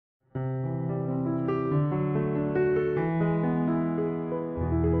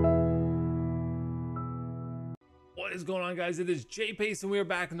is going on, guys? It is Jpace, and we are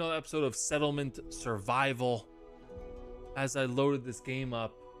back in another episode of Settlement Survival. As I loaded this game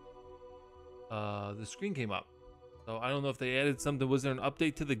up, the screen came up. So I don't know if they added something. Was there an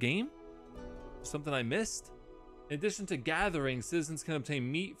update to the game? Something I missed? In addition to gathering, citizens can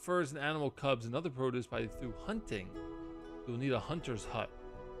obtain meat, furs, and animal cubs and other produce through hunting. You'll need a hunter's hut.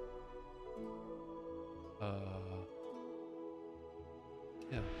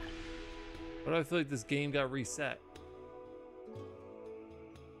 Yeah. Why do I feel like this game got reset?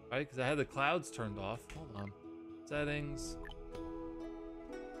 Right, because I had the clouds turned off. Hold on. Settings.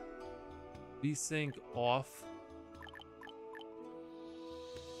 VSync off.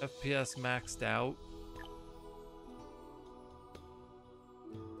 FPS maxed out.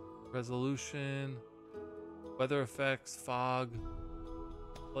 Resolution. Weather effects. Fog.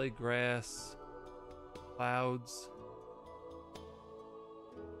 Play grass. Clouds.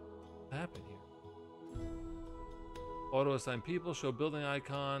 What happened here? Auto assign people, show building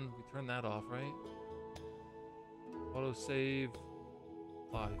icon. We turn that off, right? Auto save.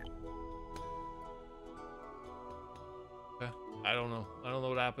 Apply. Okay. I don't know. I don't know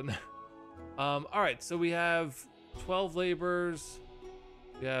what happened there. All right. So we have 12 laborers.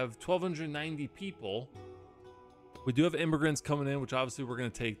 We have 1,290 people. We do have immigrants coming in, which obviously we're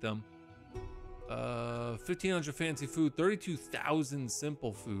going to take them. 1,500 fancy food, 32,000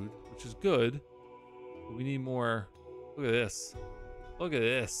 simple food, which is good. But we need more. Look at this. Look at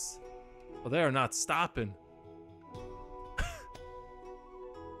this. Well, they are not stopping.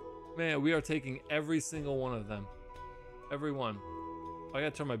 Man, we are taking every single one of them. Every one. Oh, I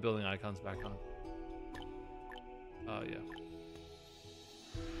gotta turn my building icons back on. Yeah.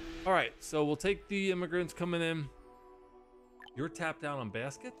 All right, so we'll take the immigrants coming in. You're tapped down on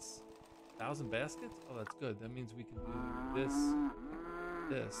baskets? 1,000 baskets? Oh, that's good. That means we can do this,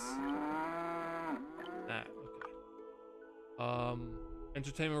 that. Okay.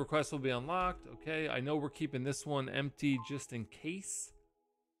 Entertainment requests will be unlocked. Okay, I know we're keeping this one empty just in case.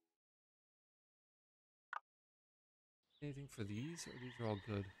 Anything for these? Or these are all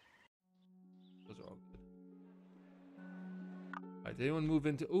good? Those are all good. All right, did anyone move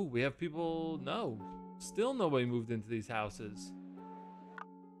into... Ooh, we have people... No. Still nobody moved into these houses.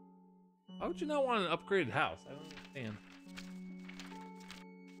 Why would you not want an upgraded house? I don't understand.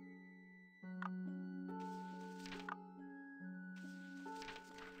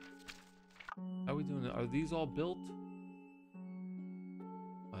 How are we doing? Are these all built?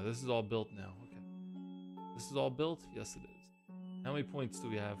 Oh, this is all built now. Okay. This is all built? Yes, it is. How many points do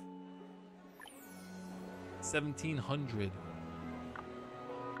we have? 1,700.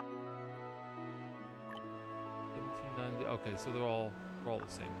 1,790. Okay, so they're all the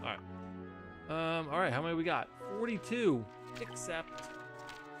same. All right. All right, how many we got? 42, except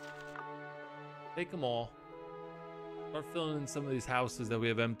take them all. Start filling in some of these houses that we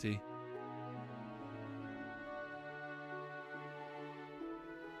have empty.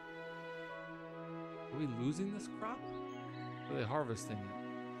 Are we losing this crop? Or are they harvesting it?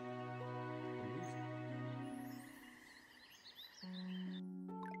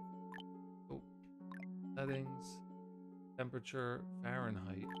 Oh, settings, temperature,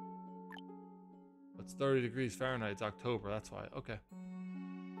 Fahrenheit. It's 30 degrees Fahrenheit. It's October. That's why. Okay.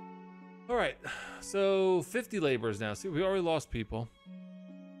 All right. So 50 laborers now. See, we already lost people.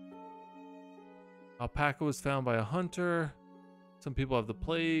 Alpaca was found by a hunter. Some people have the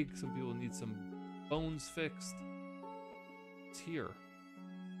plague. Some people need some bones fixed. It's here.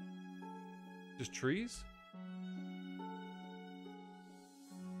 Just trees?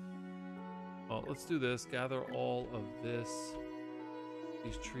 Well, let's do this. Gather all of this.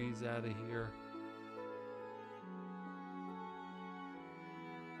 These trees out of here.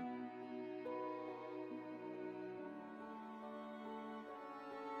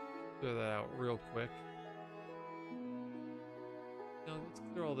 Clear that out real quick. No, let's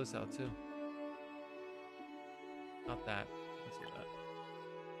clear all this out too. Not that. Let's do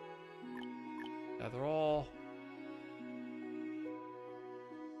that. Gather all.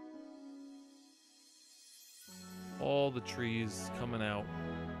 All the trees coming out.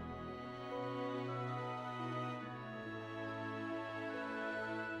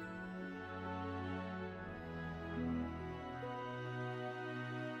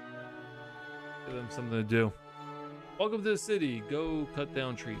 Give them something to do. Welcome to the city. Go cut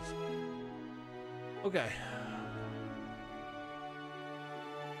down trees. Okay.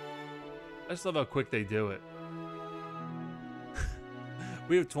 I just love how quick they do it.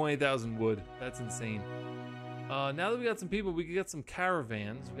 We have 20,000 wood. That's insane. Now that we got some people, we can get some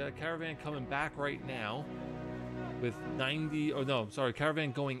caravans. We got a caravan coming back right now with 90, oh no, sorry,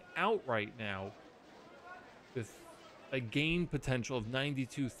 caravan going out right now with a gain potential of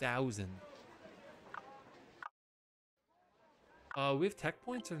 92,000. We have tech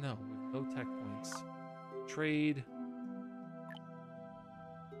points or no? We have no tech points. Trade.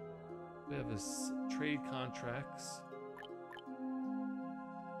 We have trade contracts.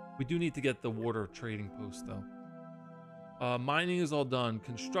 We do need to get the water trading post though. Mining is all done.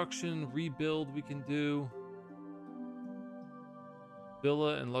 Construction, rebuild we can do.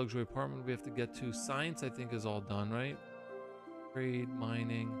 Villa and luxury apartment we have to get to. Science I think is all done, right? Trade,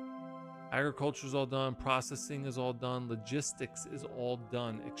 mining. Agriculture is all done. Processing is all done. Logistics is all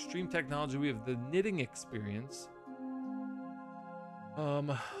done. Extreme technology, we have the knitting experience.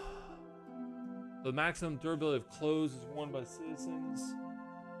 The maximum durability of clothes is worn by citizens.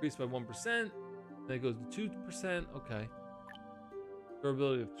 Increased by 1%. Then it goes to 2%. Okay.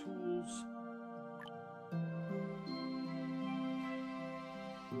 Durability of tools.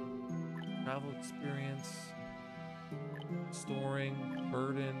 Travel experience. Storing.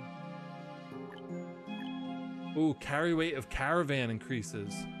 Burden. Ooh, carry weight of caravan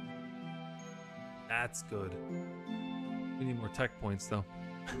increases. That's good. We need more tech points though.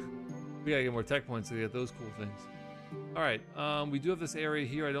 We gotta get more tech points to get those cool things. All right, we do have this area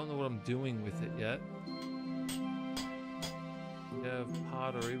here. I don't know what I'm doing with it yet. We have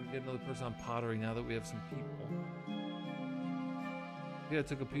pottery. We get another person on pottery now that we have some people. Yeah, I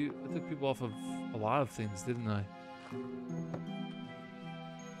took people off of a lot of things, didn't I?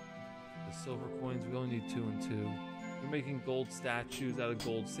 The silver coins, we only need 2 and 2. We're making gold statues out of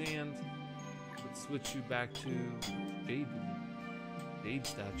gold sand. Let's switch you back to jade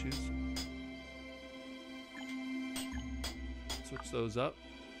statues. Switch those up.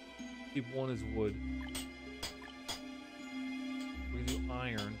 Keep 1 as wood. We're gonna do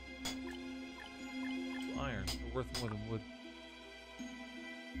iron. Iron, they're worth more than wood.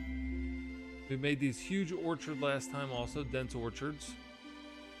 We made these huge orchard last time also, dense orchards.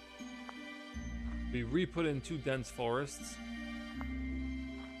 We re-put in 2 dense forests.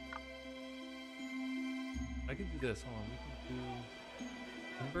 I can do this, hold on, we can do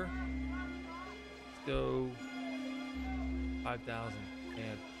timber. Let's go 5,000,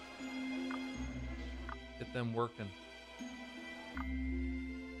 and get them working.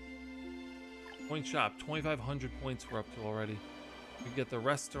 Point shop, 2,500 points we're up to already. We get the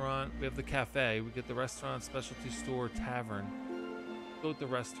restaurant, we have the cafe, we get the restaurant, specialty store, tavern. Go with the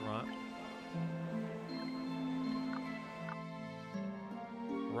restaurant.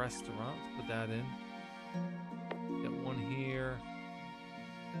 Restaurant, put that in. Get 1 here.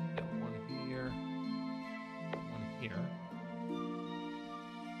 Get 1 here. Get 1 here.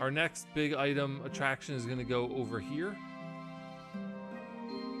 Our next big item attraction is going to go over here.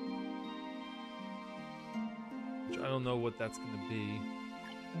 Which I don't know what that's going to be.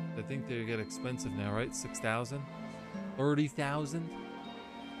 I think they get expensive now, right? 6,000? 30,000?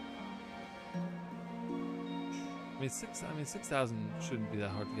 I mean, 6,000 shouldn't be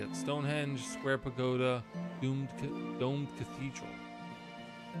that hard to get. Stonehenge, Square Pagoda, domed Cathedral.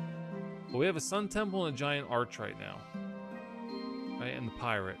 Well, we have a Sun Temple and a giant arch right now. Right, and the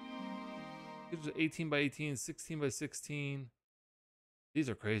pirate. These are 18 by 18, 16 by 16. These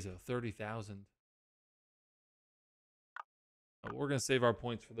are crazy though, 30,000. We're gonna save our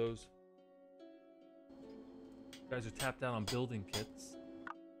points for those. You guys are tapped out on building kits.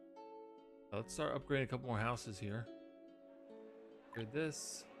 Let's start upgrading a couple more houses here. Upgrade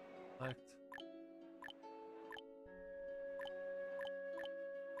this. Select.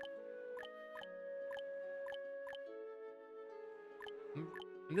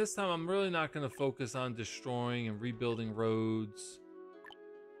 And this time I'm really not going to focus on destroying and rebuilding roads.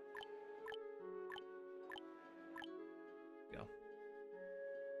 Yeah.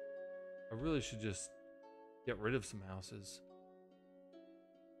 I really should just get rid of some houses.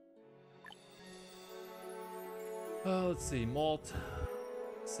 Let's see, malt,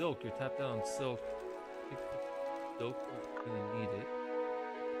 silk, you're tapped out on silk. Silk, we're gonna need it.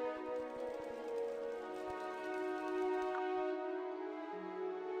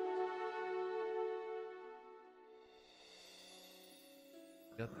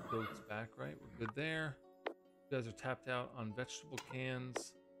 Got the goats back, right? We're good there. You guys are tapped out on vegetable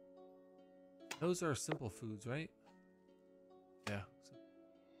cans. Those are simple foods, right? Yeah.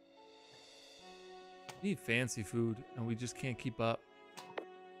 We need fancy food, and we just can't keep up.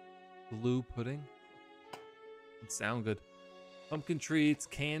 Blue pudding. It sound good. Pumpkin treats,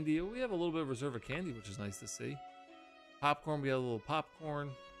 candy. We have a little bit of reserve of candy, which is nice to see. Popcorn. We got a little popcorn.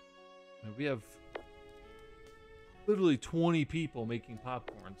 And we have literally 20 people making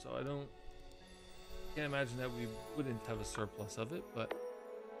popcorn, so can't imagine that we wouldn't have a surplus of it, but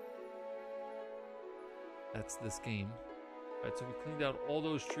That's this game. All right, so we cleaned out all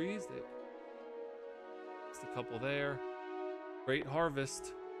those trees. Just a couple there. Great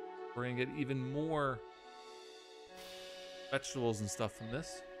harvest. We're gonna get even more vegetables and stuff from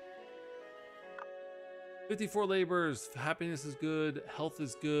this. 54 labors. Happiness is good. Health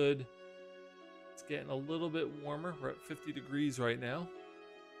is good. It's getting a little bit warmer. We're at 50 degrees right now.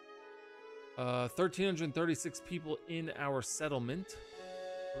 1,336 people in our settlement.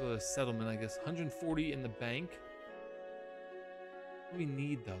 Settlement, I guess. 140 in the bank. What do we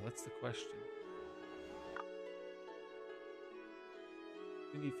need, though? That's the question.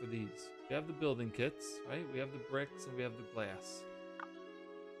 What do we need for these? We have the building kits, right? We have the bricks and we have the glass.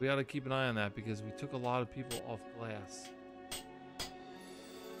 We got to keep an eye on that because we took a lot of people off glass.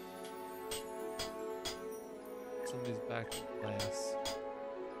 Somebody's back to glass.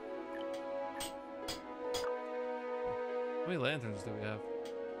 How many lanterns do we have?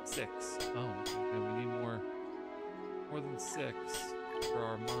 6. Oh, okay. We need more than 6 for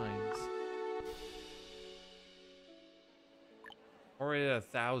our mines. Already at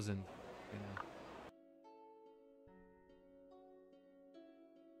 1,000. You know.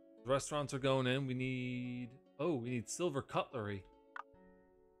 The restaurants are going in. We need silver cutlery.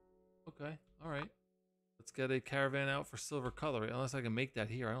 Okay, all right. Let's get a caravan out for silver cutlery. Unless I can make that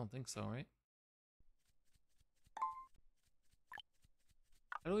here. I don't think so, right?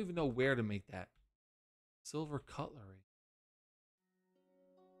 I don't even know where to make that. Silver cutlery.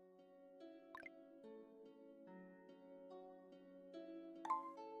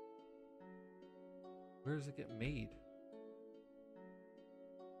 Where does it get made?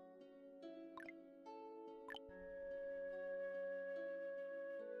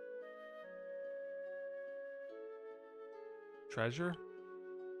 Treasure?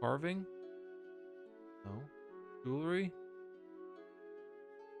 Carving? No. Jewelry?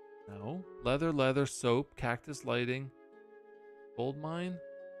 No. Leather, soap, cactus lighting. Gold mine?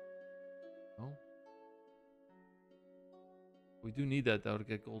 No. We do need that though to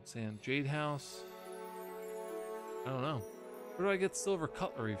get gold sand. Jade house? I don't know. Where do I get silver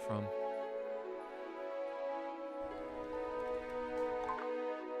cutlery from?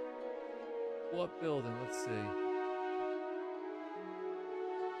 What building? Let's see.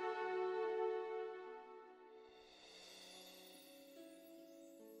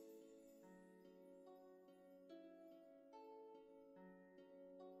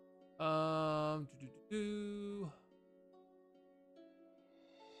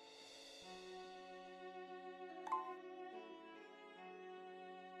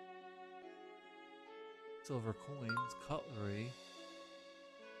 Silver coins, cutlery.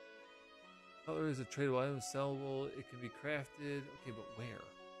 Cutlery is a tradable item, sellable. It can be crafted. Okay, but where?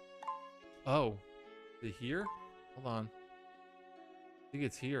 Oh, is it here? Hold on. I think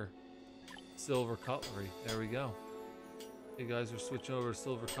it's here. Silver cutlery. There we go. You guys are switching over to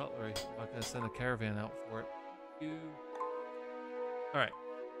silver cutlery. I'm not gonna send a caravan out for it. All right.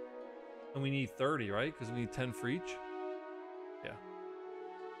 And we need 30, right? Because we need 10 for each. Yeah.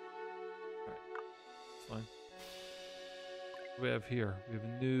 All right. That's fine. What do we have here? We have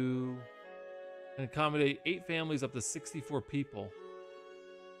a new. Can accommodate 8 families up to 64 people.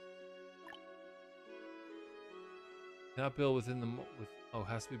 Cannot build within the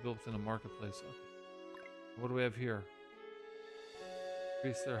has to be built within a marketplace. Okay. What do we have here?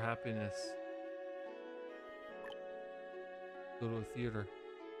 Increase their happiness. Go to a theater.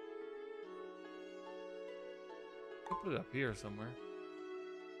 I'll put it up here somewhere.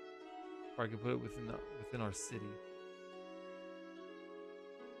 Or I can put it within our city.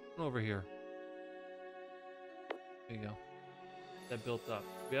 Come over here. There you go. That built up.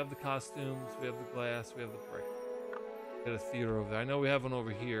 We have the costumes, we have the glass, we have the brick. We got a theater over there. I know we have one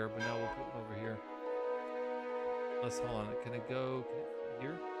over here, but now we'll put one over here. Let's hold on. Can it go? Can it fit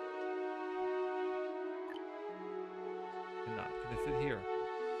here? Cannot. Can it fit here?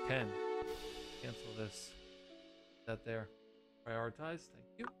 Can. Cancel this. That there. Prioritize.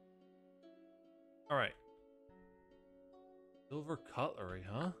 Thank you. All right. Silver cutlery,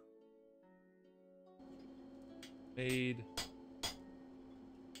 huh? Made.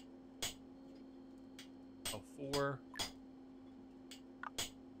 Oh, 4.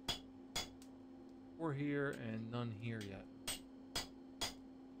 4 here and none here yet.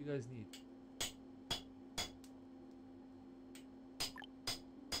 What do you guys need?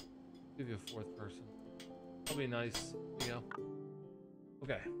 Give you a 4th person. That'll be nice. There you go.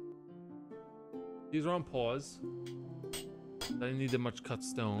 Okay. These are on pause. I didn't need that much cut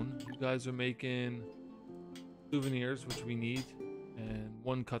stone. You guys are making souvenirs, which we need, and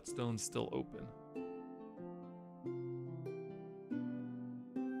 1 cut stone still open.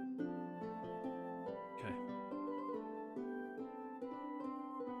 Okay.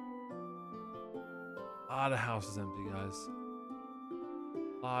 lot of houses empty, guys.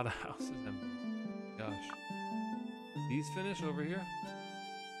 A lot of houses empty. Gosh. These finish over here?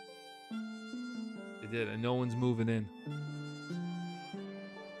 They did, and no one's moving in.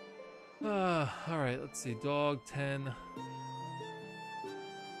 Alright, let's see. Dog, 10.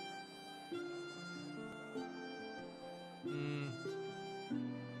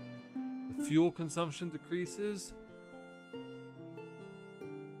 The fuel consumption decreases.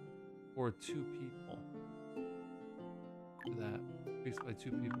 Or 2 people. Do that. Increased by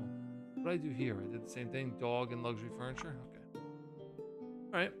 2 people. What did I do here? I did the same thing. Dog and luxury furniture? Okay.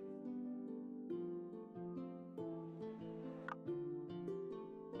 Alright.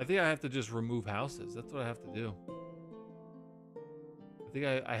 I think I have to just remove houses. That's what I have to do. I think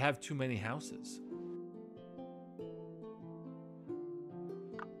I have too many houses.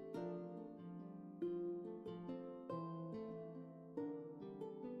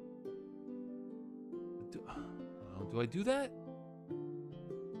 Do I do that?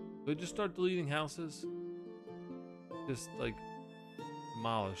 Do I just start deleting houses? Just like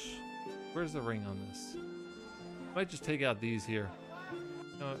demolish. Where's the ring on this? I might just take out these here. You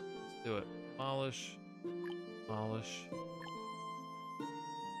know what? Let's do it. Demolish. Demolish.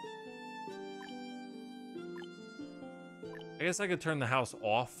 I guess I could turn the house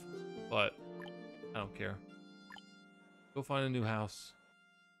off, but I don't care. Go find a new house.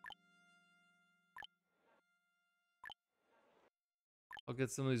 I'll get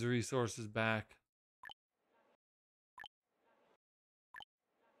some of these resources back.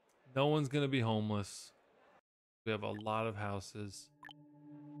 No one's gonna be homeless. We have a lot of houses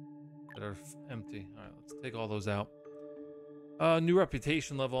that are empty. All right, let's take all those out. New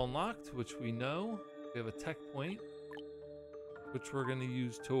reputation level unlocked, which we know. We have a tech point, which we're gonna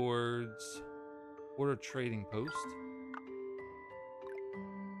use towards border trading post.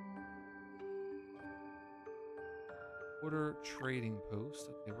 Border trading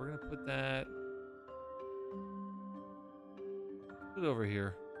post. Okay, we're gonna put that. Put it over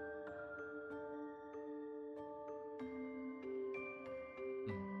here.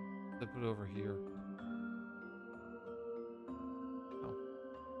 Let's put it over here. No.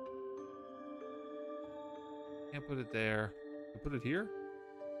 Can't put it there. Can I put it here?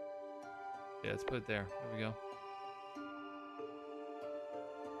 Yeah, let's put it there. There we go.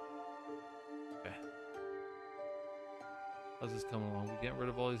 Okay. How's this coming along? We getting rid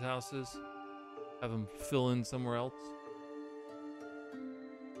of all these houses? Have them fill in somewhere else?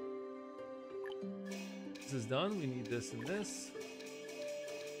 This is done. We need this and this.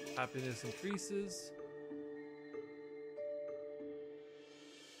 Happiness increases.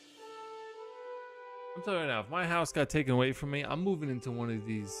 I'm telling you right now, if my house got taken away from me, I'm moving into one of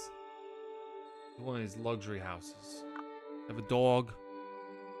these luxury houses. I have a dog,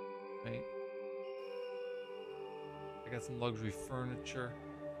 right? I got some luxury furniture.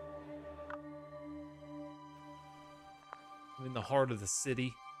 I'm in the heart of the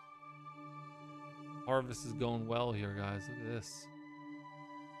city. Harvest is going well here, guys. Look at this.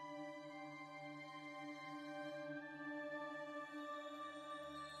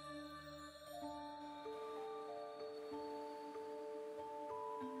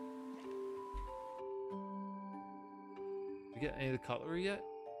 Get any of the cutlery yet?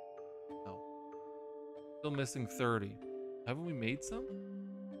 No. Still missing 30. Haven't we made some?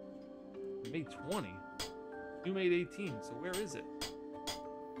 We made 20. You made 18, so where is it?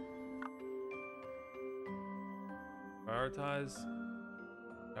 Prioritize.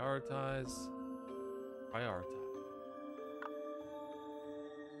 Prioritize. Prioritize.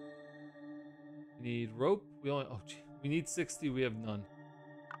 We need rope. We need 60. We have none.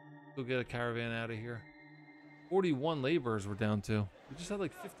 Go get a caravan out of here. 41 laborers we're down to. We just had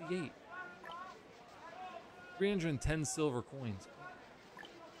like 58. 310 silver coins.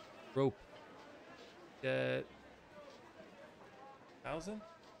 Rope. Get 1,000?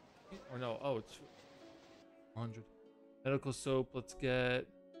 Or no, oh, it's 100. Medical soap, let's get...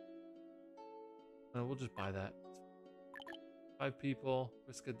 No, we'll just buy that. 5 people,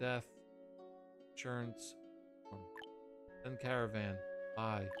 risk of death, insurance, 10 caravan,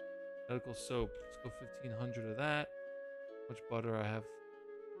 buy. Medical soap, let's go 1,500 of that. How much butter I have?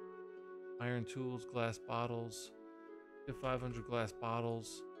 Iron tools, glass bottles. Get 500 glass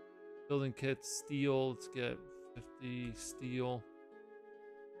bottles. Building kits, steel, let's get 50 steel.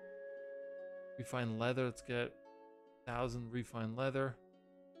 Refined leather, let's get 1,000 refined leather.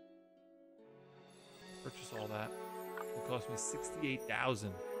 Purchase all that. It cost me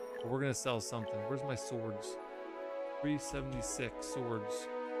 68,000. But we're gonna sell something. Where's my swords? 376 swords.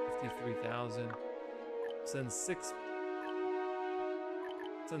 53,000. Send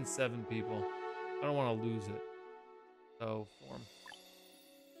 7 people. I don't want to lose it. So form.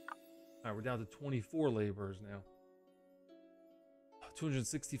 All right, we're down to 24 laborers now.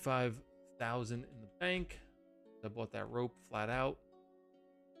 265,000 in the bank. I bought that rope flat out.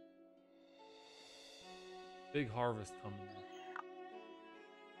 Big harvest coming.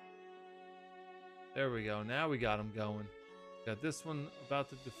 There we go. Now we got them going. Got this one about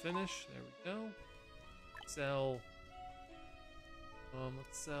to finish. There we go. Sell.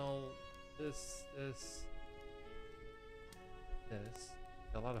 Let's sell this.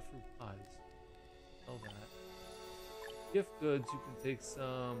 Got a lot of fruit pies. Sell that. Gift goods. You can take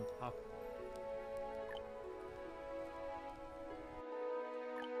some pop.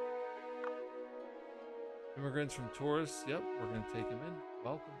 Immigrants from tourists. Yep, we're gonna take them in.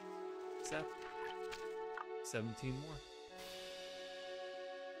 Welcome. Accept. 17 more.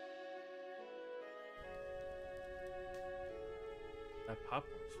 That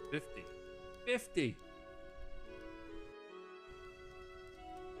popcorn's 50. 50!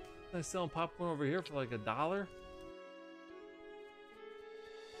 I'm selling popcorn over here for like $1.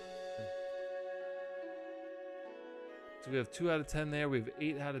 So we have 2 out of 10 there. We have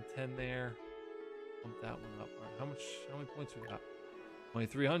 8 out of 10 there. Bump that one up. All right, how many points we got?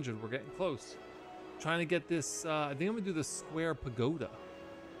 2,300. We're getting close. Trying to get this. I think I'm gonna do the square pagoda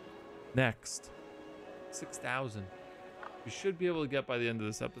next. 6,000. We should be able to get by the end of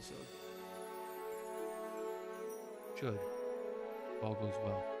this episode. Should. If all goes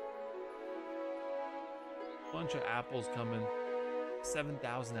well. Bunch of apples coming.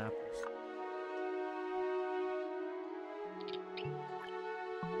 7,000 apples.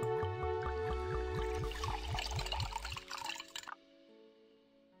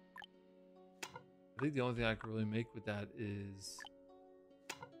 I think the only thing I can really make with that is,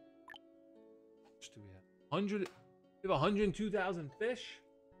 how much do we have? 100. We have 102,000 fish.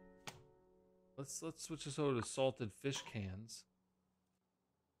 Let's switch this over to salted fish cans.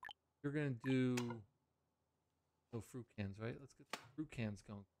 You're gonna do no fruit cans, right? Let's get the fruit cans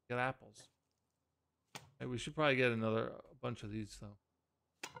going. Get apples. Right, we should probably get a bunch of these though.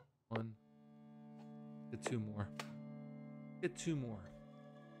 1. Get 2 more. Get 2 more.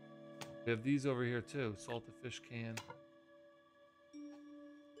 We have these over here too. Salted fish can.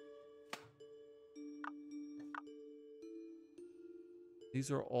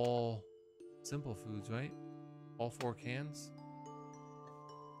 These are all simple foods, right? All 4 cans?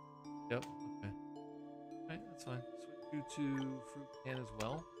 Yep, okay. Alright, that's fine. Switch you to fruit can as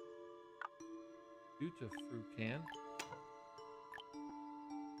well. You to fruit can.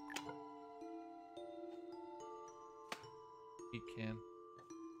 Meat can.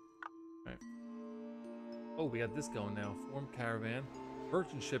 Alright. Oh, we got this going now. Form caravan.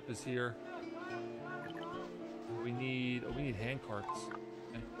 Merchant ship is here. We need hand carts.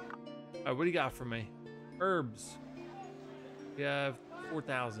 Okay. Alright, what do you got for me? Herbs. We have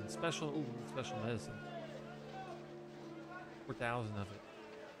 4,000. Special medicine. 4,000 of it.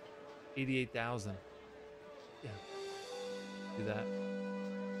 88,000. Yeah. Do that.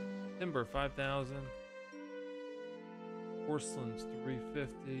 Timber 5,000. Porcelain's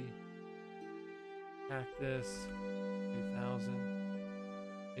 350. Cactus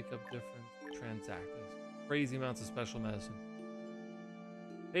 3,000. Makeup difference. Transact this. Crazy amounts of special medicine.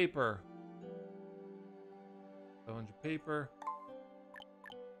 Paper. 500 paper.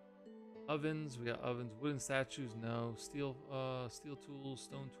 Ovens. We got ovens. Wooden statues. No. Steel tools.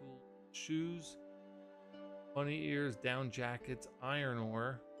 Stone tools. Shoes. Bunny ears. Down jackets. Iron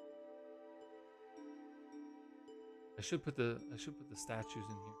ore. I should put the statues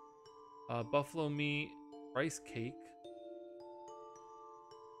in here. Buffalo meat. Rice cake.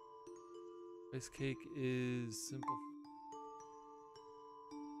 Rice cake is simple.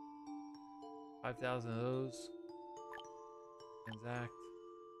 5,000 of those. Transact.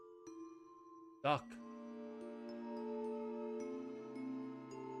 Duck.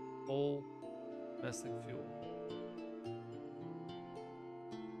 Coal. Domestic fuel.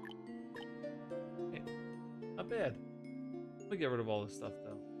 Hey, not bad. We'll get rid of all this stuff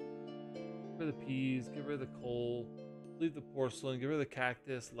though. Get rid of the peas. Get rid of the coal. Leave the porcelain. Get rid of the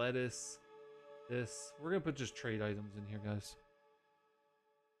cactus. Lettuce. This. We're gonna put just trade items in here, guys.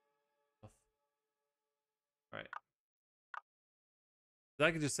 Alright.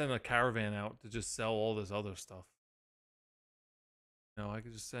 I could just send a caravan out to just sell all this other stuff. No, I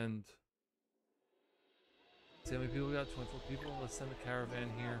could just send. See how many people we got? 24 people. Let's send a caravan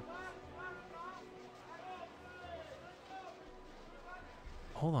here.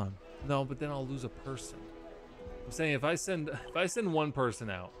 Hold on. No, but then I'll lose a person. I'm saying if I send one person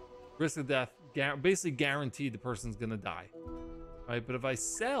out, risk of death, basically guaranteed the person's gonna die. Right? But if I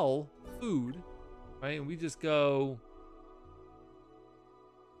sell food, right? And we just go.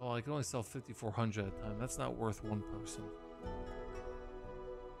 Well, I can only sell 5,400 at a time. That's not worth one person.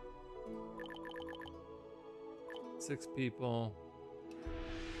 6 people.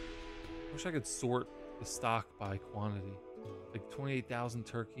 Wish I could sort the stock by quantity. Like 28,000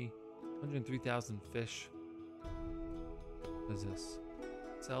 turkey, 103,000 fish. What is this?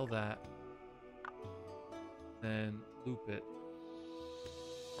 Sell that. Then loop it.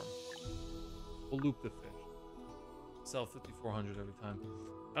 We'll loop the fish. Sell 5,400 every time.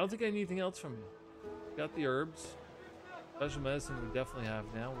 I don't think I need anything else from you. Got the herbs. Special medicine we definitely have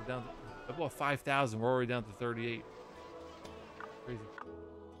now. We're down to, I bought 5,000. We're already down to 38. Crazy.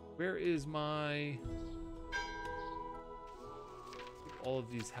 Where is my... All of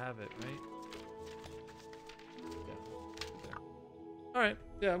these have it, right? Yeah, there. All right.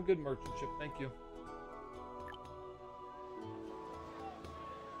 Yeah, I'm good merchant ship. Thank you.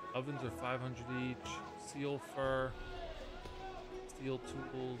 Ovens are 500 each. Seal fur. Steel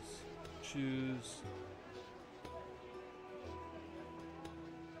tools. Shoes.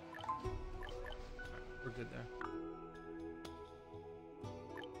 We're good there.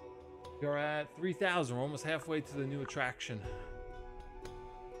 We're at 3,000. We're almost halfway to the new attraction.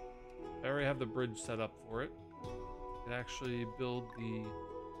 I already have the bridge set up for it. I could actually build the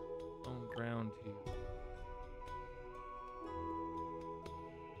own ground here.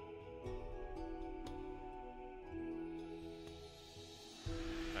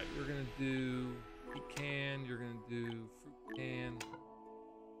 Alright, we're gonna do pecan, you're gonna do fruit can.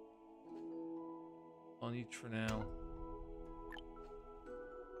 On each for now.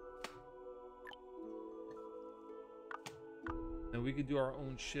 And we could do our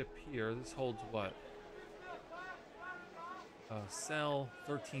own ship here. This holds what? Sell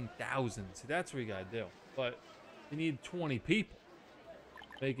 13,000. See, that's what you gotta do. But you need 20 people.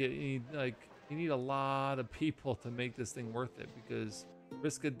 Make it, you need a lot of people to make this thing worth it, because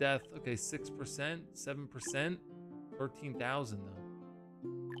risk of death, okay, 6%, 7%, 13,000 though.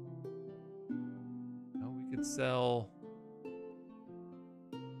 Now we could sell.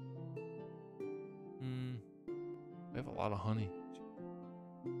 We have a lot of honey.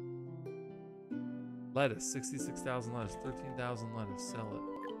 Lettuce, 66,000 lettuce, 13,000 lettuce, sell it.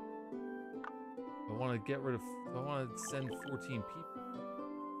 I want to get rid of, I want to send 14 people.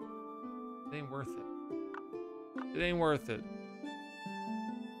 It ain't worth it. It ain't worth it.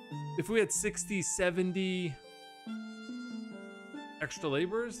 If we had 60, 70 extra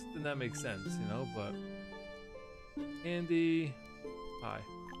laborers, then that makes sense, you know, but candy, pie,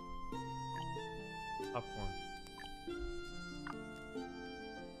 popcorn.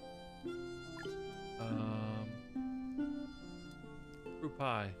 Fruit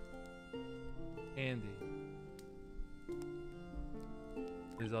pie, candy,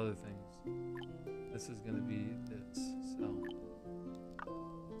 there's other things. This is gonna be this. Sell.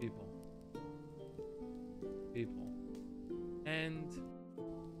 People. People. And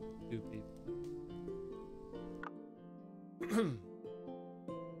 2 people.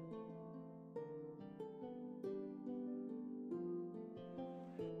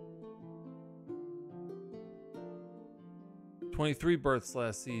 23 births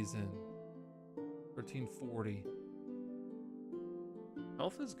last season. 1340.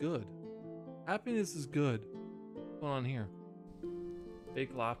 Health is good. Happiness is good. What's going on here?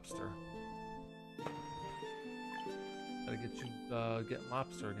 Baked lobster. Gotta get you getting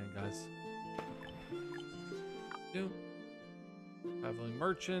lobster again, guys. Do. Traveling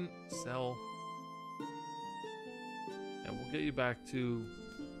merchant. Sell. And we'll get you back to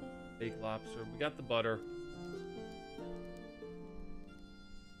baked lobster. We got the butter.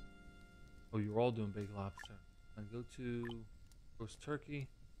 Oh, you're all doing baked lobster. I go to roast turkey.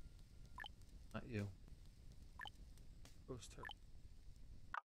 Not you. Roast turkey.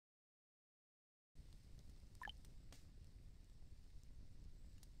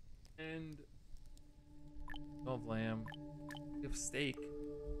 And 12 lamb. We have steak.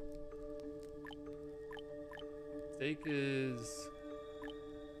 Steak is...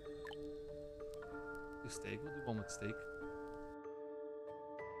 Do steak. We'll do one with steak.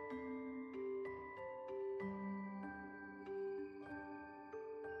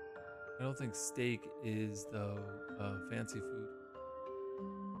 I don't think steak is, though, fancy food.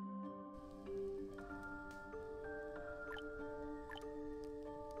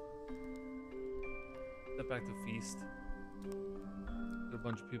 Step back to feast. Get a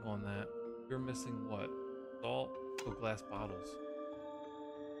bunch of people on that. You're missing what? Salt? Oh, glass bottles.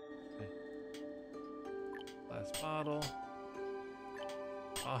 Okay. Glass bottle.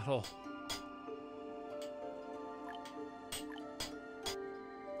 Bottle.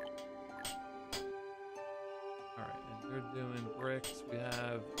 bricks. We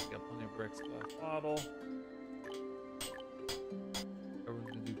got plenty of bricks. Glass bottle. Everyone's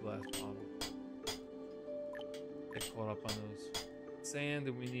gonna do glass bottle. Get caught up on those. Sand,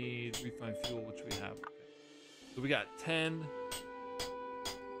 and we need refined fuel, which we have. Okay. So we got 10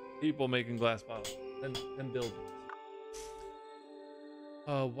 people making glass bottles. 10 buildings.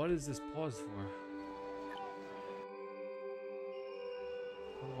 What is this pause for?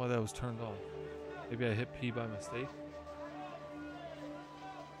 I don't know why that was turned off. Maybe I hit P by mistake.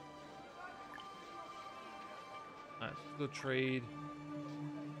 Alright, let's go trade.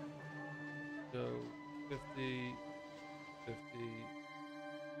 Go 50, 50.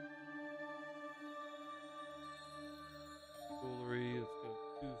 Jewelry, let's go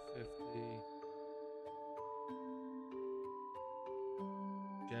 250.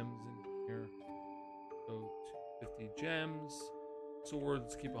 Gems in here. So 250 gems.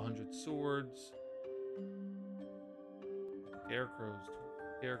 Swords, keep 100 swords. Scarecrows,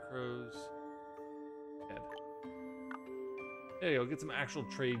 20 scarecrows. Dead. There you go, get some actual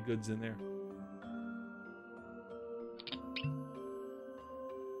trade goods in there.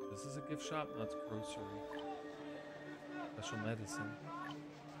 This is a gift shop, no, it's grocery. Special medicine.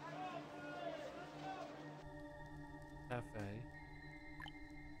 Cafe.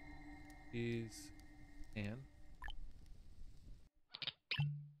 These and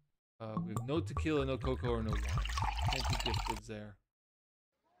we have no tequila, no cocoa, or no wine. Can't do gift goods there.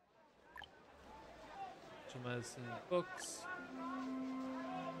 Special medicine, books.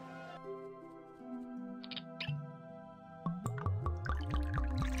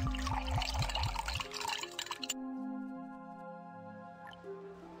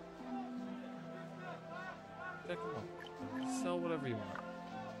 Check them out. Sell whatever you want.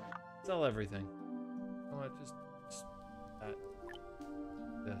 Sell everything. You know what? Just that.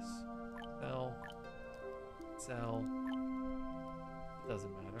 This. Sell.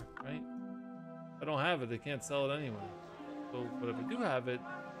 Doesn't matter, right? If I don't have it, they can't sell it anyway. So, but if I do have it,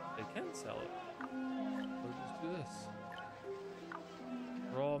 they can sell it. So just do this.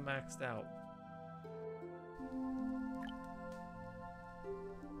 We're all maxed out.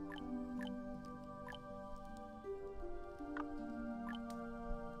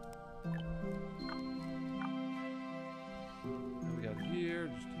 What we got here?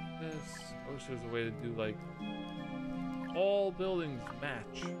 Just do this. I wish there was a way to do like all buildings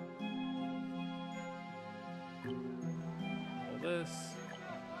match. All this.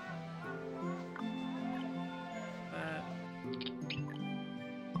 That.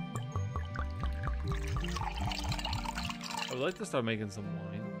 I would like to start making some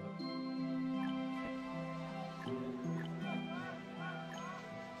wine.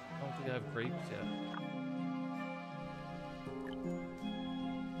 I don't think I have grapes yet.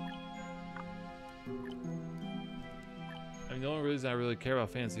 I mean, the only reason I really care about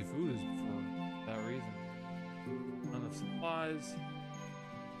fancy food is for that reason. Not enough supplies.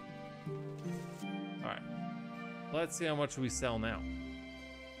 Alright. Let's see how much we sell now.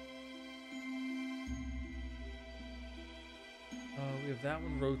 We have that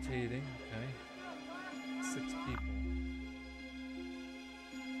one rotating. Okay. 6 people.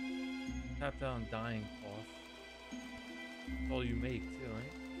 Tap down dying cloth. That's all you make, too,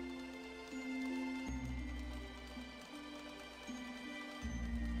 right?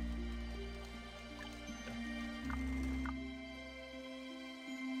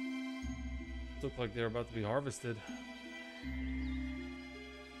 Look like they're about to be harvested.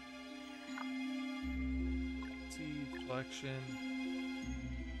 Seed collection.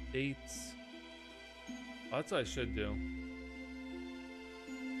 Dates. Oh, that's what I should do.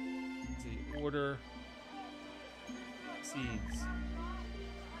 Let's see. Order. Seeds.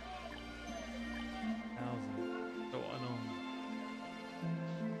 1,000. Go unowned.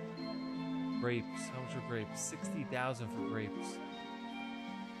 Grapes. How much are grapes? 60,000 for grapes.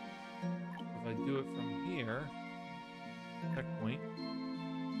 If I do it from here, checkpoint.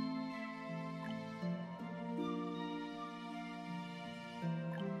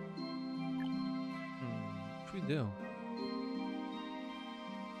 What should we do?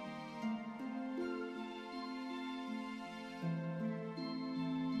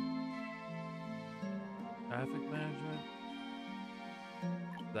 Traffic management.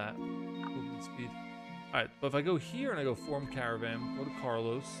 That. Movement speed. Alright, but if I go here and I go form caravan, go to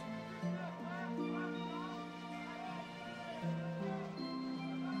Carlos.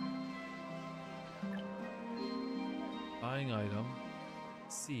 Buying item,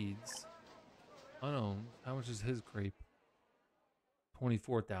 seeds, unowned. How much is his grape?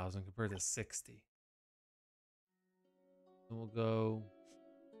 24,000 compared to 60. Then we'll go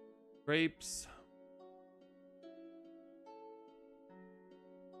grapes.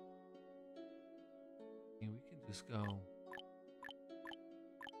 we can just go.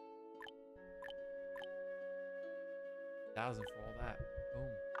 $1,000 for all that. Boom.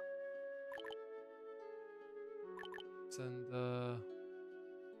 Send oh,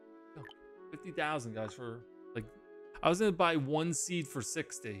 50,000 guys for like. I was gonna buy 1 seed for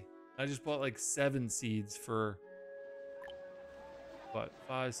 60. I just bought like 7 seeds for what?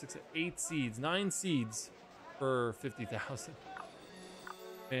 5, 6, 8 seeds, 9 seeds for 50,000.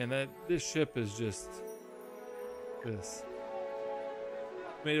 Man, this ship is just this.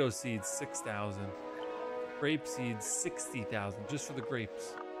 Tomato seeds 6,000. Grape seeds 60,000 just for the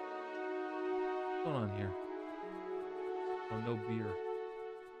grapes. What's going on here? Oh, no beer.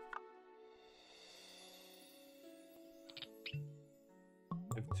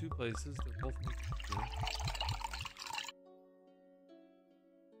 We have 2 places. They're both making beer.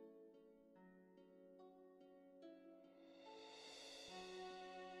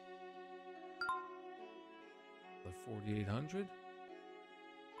 The 4,800.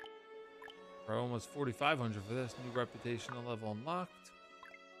 Or almost 4,500 for this. New reputational level unlocked.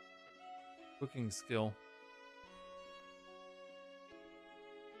 Cooking skill.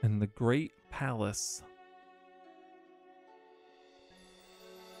 And the Great Palace.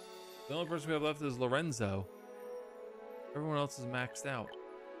 The only person we have left is Lorenzo. Everyone else is maxed out.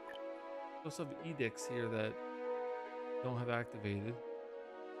 We also have edicts here that don't have activated.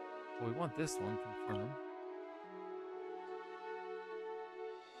 Well, we want this one confirmed.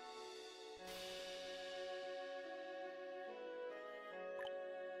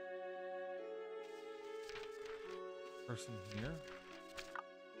 Person here.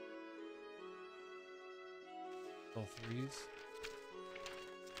 All 3s.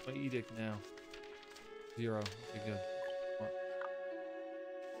 My edict now. 0. Okay, good.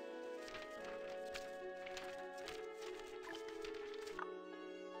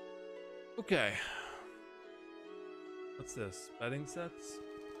 Okay. What's this? Bedding sets?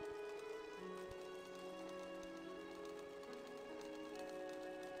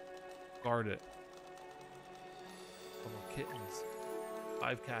 Guard it. Couple kittens.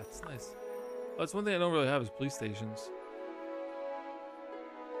 5 cats. Nice. That's one thing I don't really have is police stations.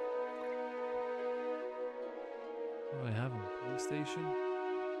 What do I have? A police station?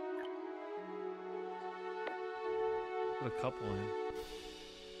 Put a couple in.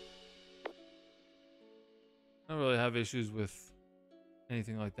 I don't really have issues with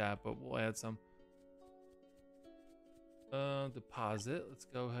anything like that, but we'll add some. Deposit. Let's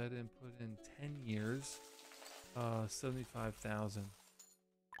go ahead and put in 10 years. 75,000.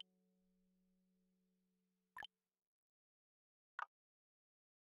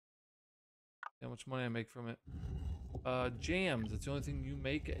 How much money I make from it? Jams. That's the only thing you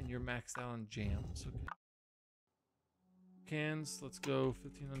make, and you're maxed out on jams. Okay. Cans. Let's go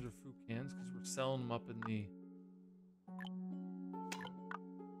 1,500 fruit cans because we're selling them up in the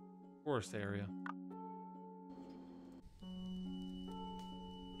forest area.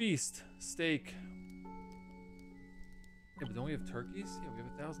 Feast. Steak. Yeah, but don't we have turkeys? Yeah, we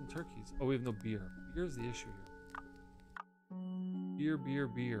have 1,000 turkeys. Oh, we have no beer. Beer's the issue here.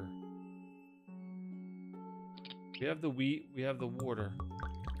 Beer. We have the wheat. We have the water.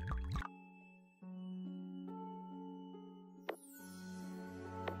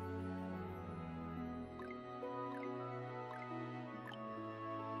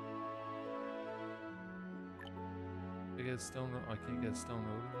 I get stone. Oh, I can't get a stone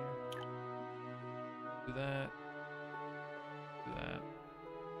road in here. Do that. Do that.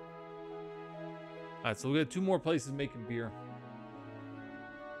 All right, so we got 2 more places making beer.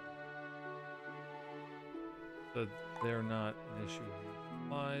 But they're not an issue here.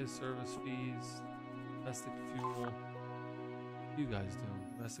 Supplies, service fees, domestic fuel. What are you guys doing?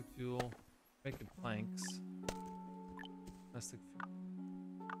 Domestic fuel. Making planks. Domestic fuel.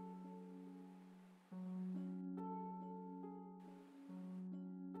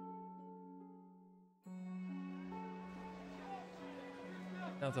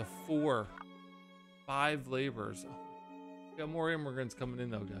 Down to 4. 5 laborers. Oh, we got more immigrants coming in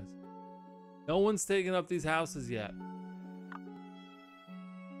though, guys. No one's taking up these houses yet.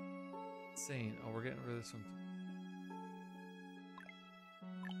 Insane. Oh, we're getting rid of this one too.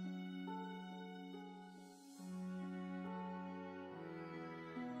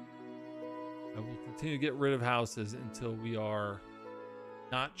 I will continue to get rid of houses until we are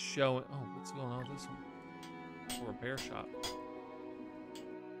not showing. Oh, what's going on with this one? A repair shop.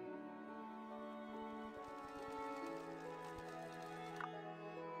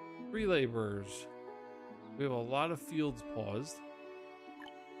 Free laborers. We have a lot of fields paused.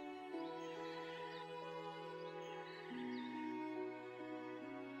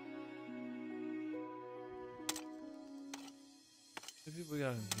 How many people we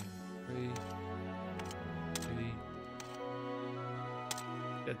got in here? Three.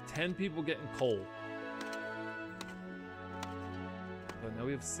 We got 10 people getting coal. But now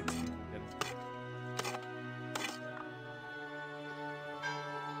we have 6 people getting.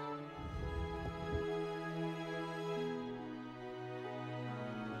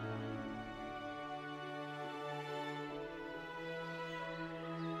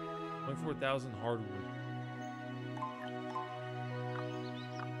 $4,000 hardwood.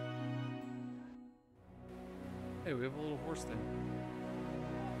 Hey, we have a little horse thing.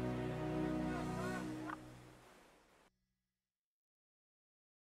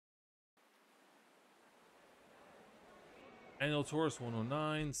 Annual tourist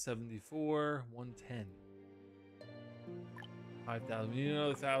 109, 74, 110. 5,000. We need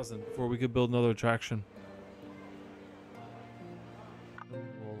another 1,000 before we could build another attraction.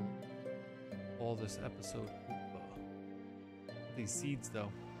 All this episode. These seeds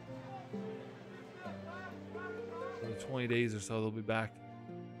though. In 20 days or so they'll be back.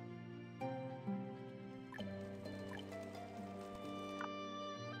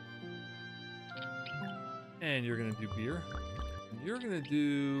 And you're gonna do beer. And you're gonna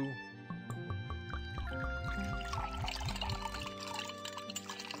do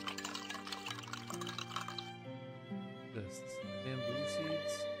this bamboo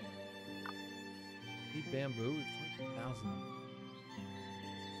seeds. Eat bamboo. It's 20,000.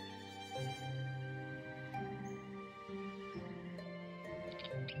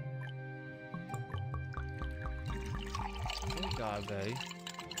 Agave.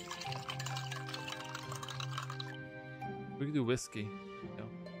 We can do whiskey.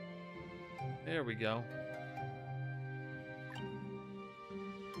 There we go.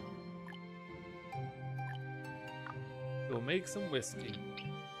 We'll make some whiskey.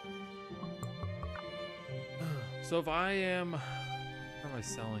 So if I am... How am I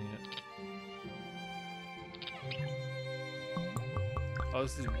selling it? Oh,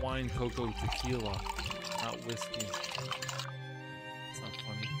 this is wine, cocoa, tequila, not whiskey. It's not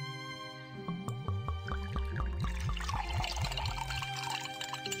funny.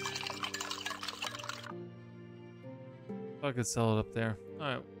 I could sell it up there.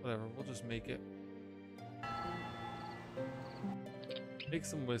 Alright, whatever. We'll just make it. Make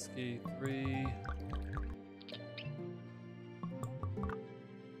some whiskey. 3.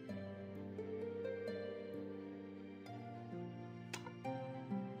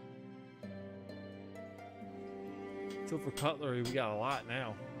 So for cutlery, we got a lot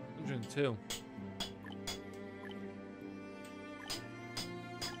now. 102.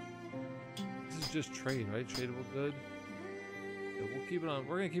 This is just trade, right? Tradable good. Yeah, we'll keep it on.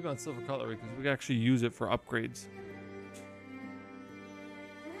 We're gonna keep it on silver cutlery because we can actually use it for upgrades.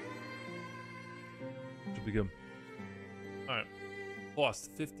 Should be good. All right.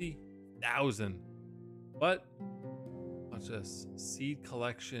 Cost 50,000. But watch this. Seed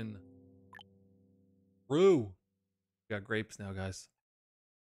collection. Brew. We got grapes now, guys.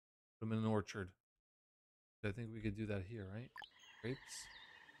 Put them in an orchard. I think we could do that here, right? Grapes.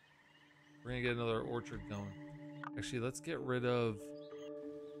 We're gonna get another orchard going. Actually, let's get rid of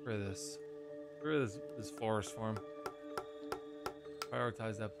this. Get rid of this forest farm.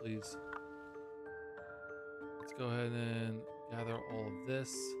 Prioritize that, please. Let's go ahead and gather all of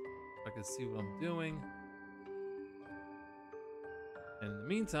this. So I can see what I'm doing. And in the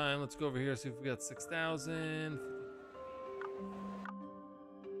meantime, let's go over here, see if we got 6,000.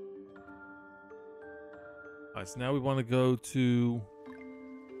 Alright, so now we want to go to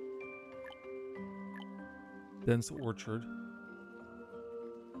dense orchard.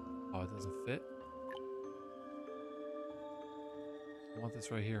 Oh, it doesn't fit. I want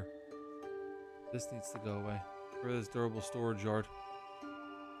this right here. This needs to go away. Get rid of this durable storage yard.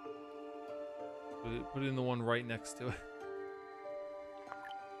 Put it in the one right next to it.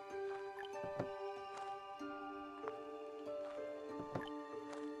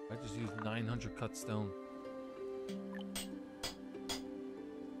 I just used 900 cut stone.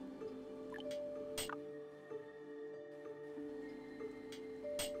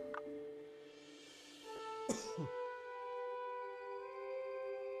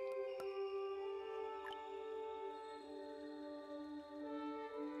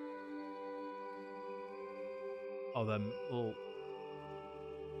 Oh, that little...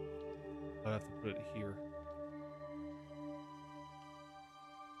 I'd have to put it here.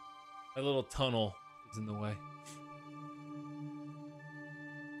 My little tunnel is in the way.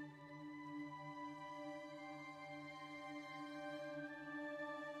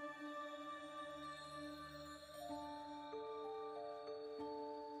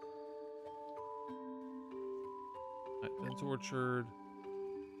 Alright, dense orchard.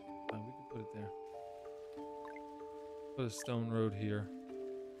 fine. We can put it there. Put a stone road here.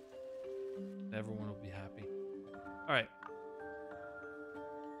 Everyone will be happy. All right.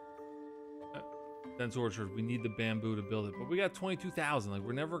 Dense orchard. We need the bamboo to build it, but we got 22,000. Like,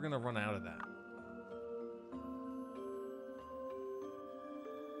 we're never gonna run out of that.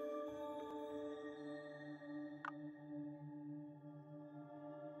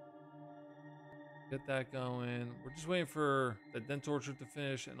 Get that going. We're just waiting for the dense orchard to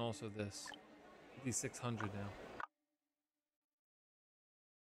finish, and also this. 5,600 now.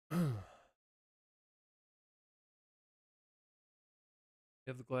 We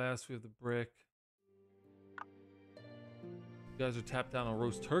have the glass. We have the brick. You guys are tapped out on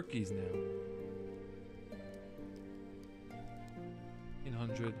roast turkeys now.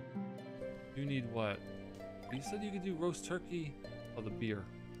 1,500. You need what? You said you could do roast turkey. Oh, the beer.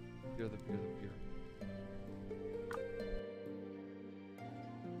 The beer.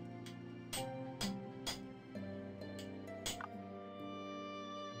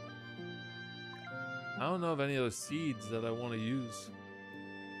 I don't know of any other seeds that I want to use.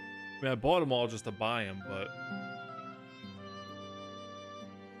 I mean, I bought them all just to buy them, but...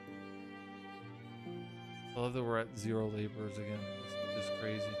 I love that we're at 0 laborers again. It's just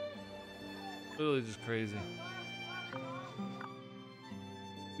crazy. Literally just crazy.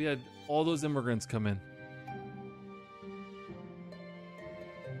 We had all those immigrants come in.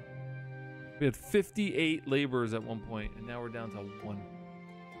 We had 58 laborers at one point, and now we're down to 1.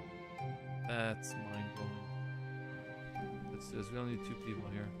 That's mind-blowing. Let's do this. We don't need 2 people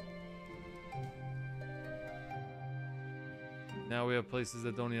here. Now we have places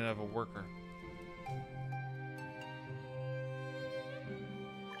that don't even have a worker.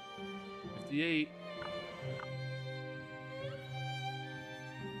 58.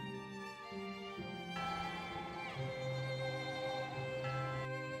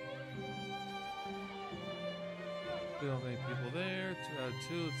 We don't have any people there. 2 out of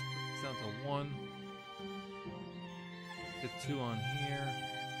 2. Let's put this down to 1. Get 2 on here.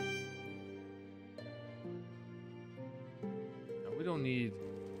 No, we don't need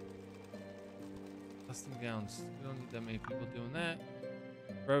custom gowns. We don't need that many people doing that.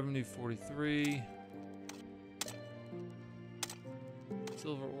 Revenue 43.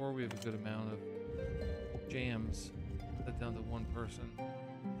 Silver ore, we have a good amount of. Jams. Put that down to 1 person.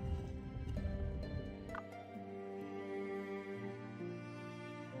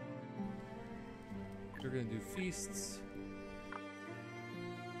 We're gonna do feasts.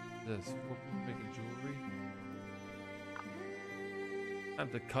 This 4 people making jewelry. Time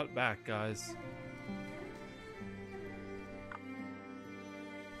to cut back, guys.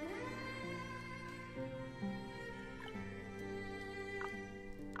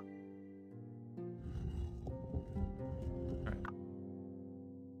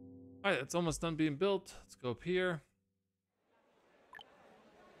 Alright, it's almost done being built. Let's go up here.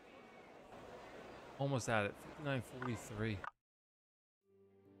 Almost at it. 5943.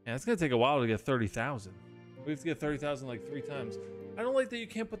 Yeah, it's gonna take a while to get 30,000. We have to get 30,000 like 3 times. I don't like that you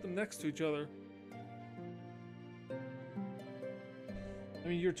can't put them next to each other. I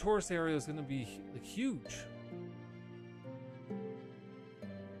mean, your tourist area is gonna be like huge.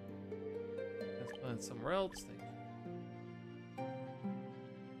 Transplant somewhere else. Thank you.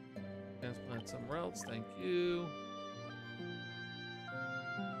 Transplant somewhere else. Thank you.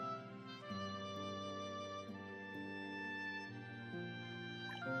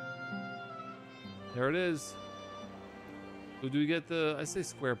 There it is. So do we get the, I say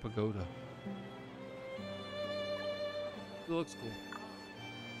square pagoda. It looks cool.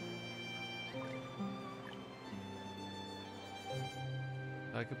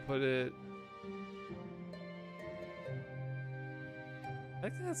 I could put it, I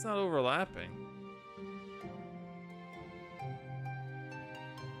think that's not overlapping.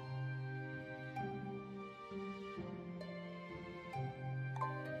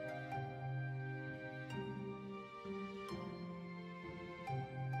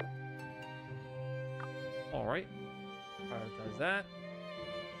 All right, prioritize that.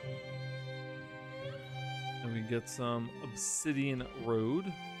 And we get some obsidian road.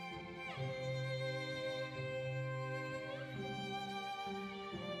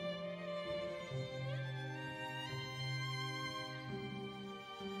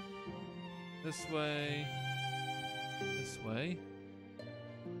 This way. This way.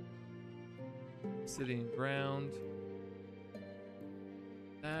 Obsidian ground.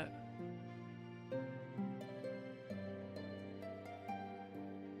 That.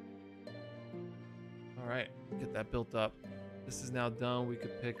 Alright, get that built up. This is now done. We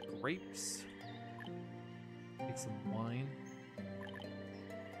could pick grapes. Take some wine.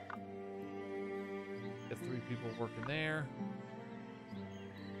 Got 3 people working there.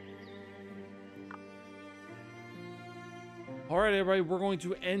 All right, everybody, we're going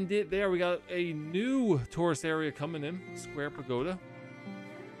to end it there. We got a new tourist area coming in, Square Pagoda.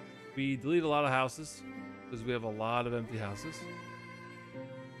 We delete a lot of houses because we have a lot of empty houses.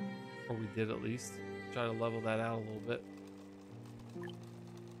 Or we did at least. Try to level that out a little bit.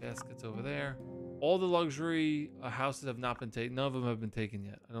 Baskets over there. All the luxury houses have not been taken. None of them have been taken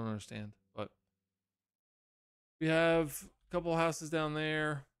yet. I don't understand. But we have a couple houses down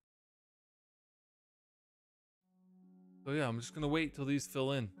there. So yeah, I'm just going to wait till these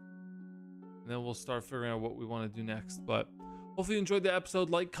fill in. And then we'll start figuring out what we want to do next. But hopefully you enjoyed the episode.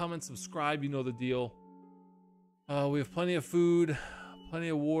 Like, comment, subscribe. You know the deal. We have plenty of food, plenty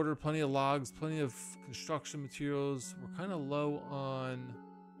of water, plenty of logs, plenty of construction materials. We're kind of low on...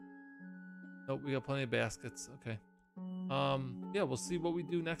 Nope, we got plenty of baskets. Okay. Yeah, we'll see what we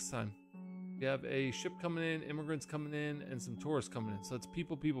do next time. We have a ship coming in, immigrants coming in, and some tourists coming in. So it's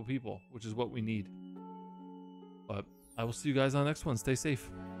people, people, people, which is what we need. But I will see you guys on the next one. Stay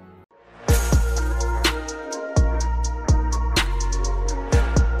safe.